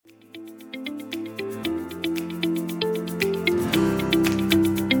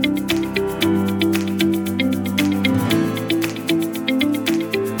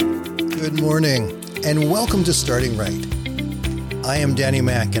and welcome to Starting Right. I am Danny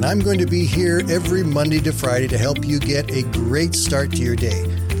Mack, and I'm going to be here every Monday to Friday to help you get a great start to your day.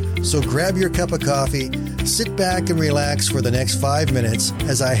 So grab your cup of coffee, sit back and relax for the next 5 minutes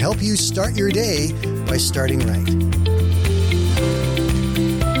as I help you start your day by starting right.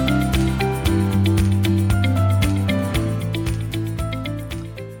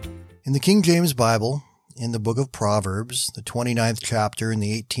 In the King James Bible, in the book of Proverbs, the 29th chapter and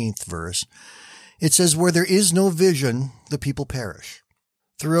the 18th verse, it says, "Where there is no vision, the people perish."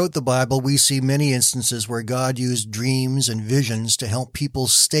 Throughout the Bible, we see many instances where God used dreams and visions to help people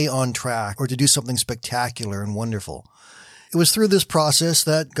stay on track or to do something spectacular and wonderful. It was through this process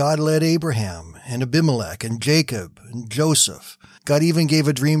that God led Abraham and Abimelech and Jacob and Joseph. God even gave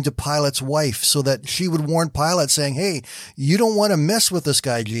a dream to Pilate's wife so that she would warn Pilate saying, "Hey, you don't want to mess with this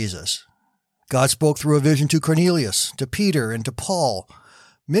guy Jesus." God spoke through a vision to Cornelius, to Peter, and to Paul.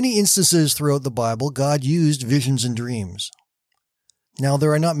 Many instances throughout the Bible, God used visions and dreams. Now,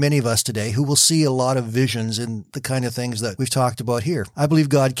 there are not many of us today who will see a lot of visions in the kind of things that we've talked about here. I believe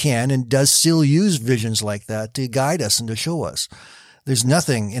God can and does still use visions like that to guide us and to show us. There's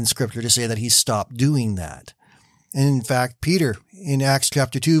nothing in Scripture to say that he stopped doing that. And in fact, Peter, in Acts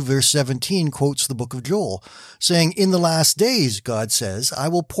chapter 2, verse 17, quotes the book of Joel, saying, "In the last days, God says, I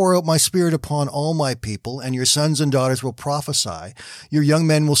will pour out my Spirit upon all my people, and your sons and daughters will prophesy. Your young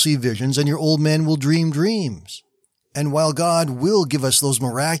men will see visions, and your old men will dream dreams." And while God will give us those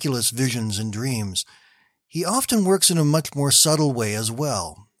miraculous visions and dreams, he often works in a much more subtle way as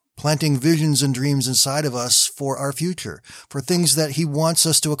well, planting visions and dreams inside of us for our future, for things that he wants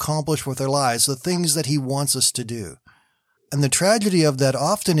us to accomplish with our lives, the things that he wants us to do. And the tragedy of that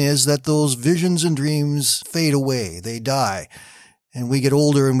often is that those visions and dreams fade away, they die, and we get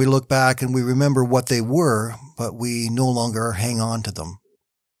older and we look back and we remember what they were, but we no longer hang on to them.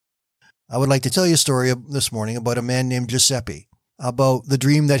 I would like to tell you a story this morning about a man named Giuseppe, about the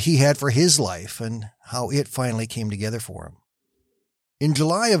dream that he had for his life and how it finally came together for him. In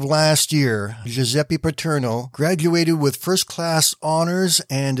July of last year, Giuseppe Paterno graduated with first-class honors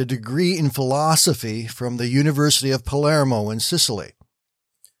and a degree in philosophy from the University of Palermo in Sicily.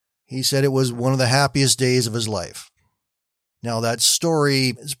 He said it was one of the happiest days of his life. Now, that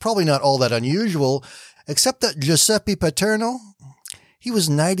story is probably not all that unusual, except that Giuseppe Paterno, he was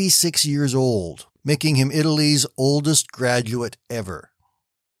 96 years old, making him Italy's oldest graduate ever.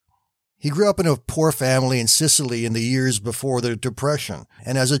 He grew up in a poor family in Sicily in the years before the Depression,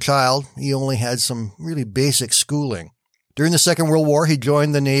 and as a child, he only had some really basic schooling. During the Second World War, he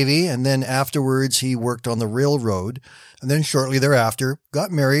joined the Navy, and then afterwards he worked on the railroad, and then shortly thereafter got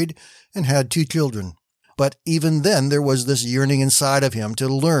married and had 2 children. But even then, there was this yearning inside of him to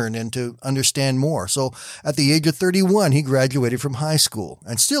learn and to understand more. So at the age of 31, he graduated from high school,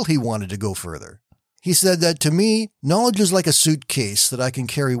 and still he wanted to go further. He said that, "To me, knowledge is like a suitcase that I can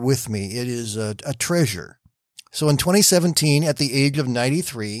carry with me. It is a treasure." So in 2017, at the age of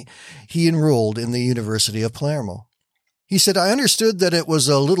 93, he enrolled in the University of Palermo. He said, "I understood that it was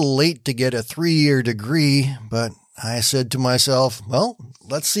a little late to get a 3-year degree, but I said to myself, well,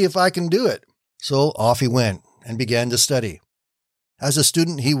 let's see if I can do it." So off he went and began to study. As a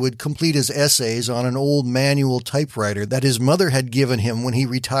student, he would complete his essays on an old manual typewriter that his mother had given him when he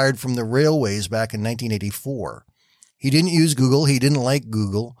retired from the railways back in 1984. He didn't use Google. He didn't like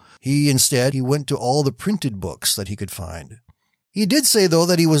Google. He went to all the printed books that he could find. He did say, though,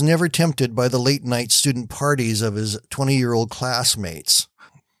 that he was never tempted by the late-night student parties of his 20-year-old classmates.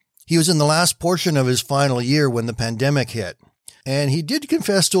 He was in the last portion of his final year when the pandemic hit. And he did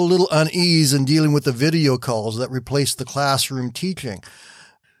confess to a little unease in dealing with the video calls that replaced the classroom teaching.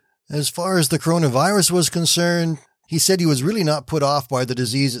 As far as the coronavirus was concerned, he said he was really not put off by the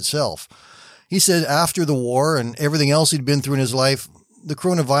disease itself. He said after the war and everything else he'd been through in his life, the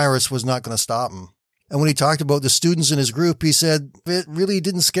coronavirus was not going to stop him. And when he talked about the students in his group, he said it really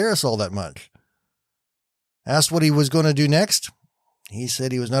didn't scare us all that much. Asked what he was going to do next, he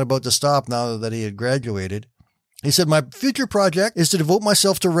said he was not about to stop now that he had graduated. He said, "My future project is to devote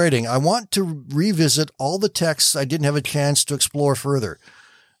myself to writing. I want to revisit all the texts I didn't have a chance to explore further.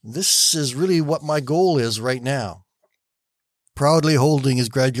 This is really what my goal is right now." Proudly holding his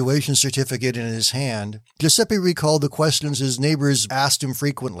graduation certificate in his hand, Giuseppe recalled the questions his neighbors asked him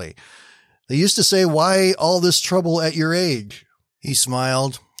frequently. They used to say, "Why all this trouble at your age?" He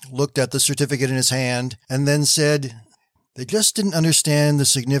smiled, looked at the certificate in his hand, and then said, "They just didn't understand the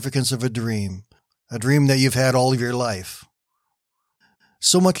significance of a dream that you've had all of your life."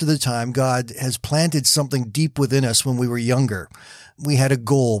 So much of the time, God has planted something deep within us when we were younger. We had a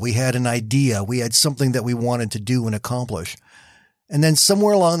goal, we had an idea, we had something that we wanted to do and accomplish. And then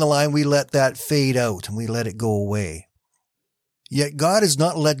somewhere along the line, we let that fade out and we let it go away. Yet God has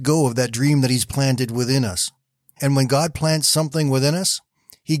not let go of that dream that He's planted within us. And when God plants something within us,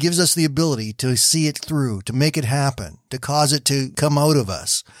 He gives us the ability to see it through, to make it happen, to cause it to come out of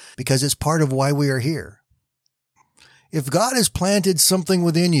us, because it's part of why we are here. If God has planted something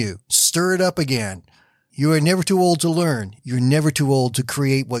within you, stir it up again. You are never too old to learn. You're never too old to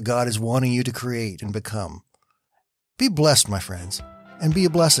create what God is wanting you to create and become. Be blessed, my friends, and be a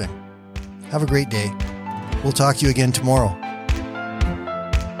blessing. Have a great day. We'll talk to you again tomorrow.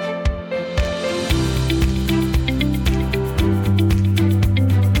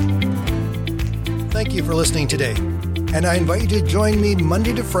 Thank you for listening today, and I invite you to join me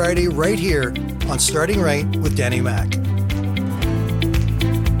Monday to Friday right here on Starting Right with Danny Mac.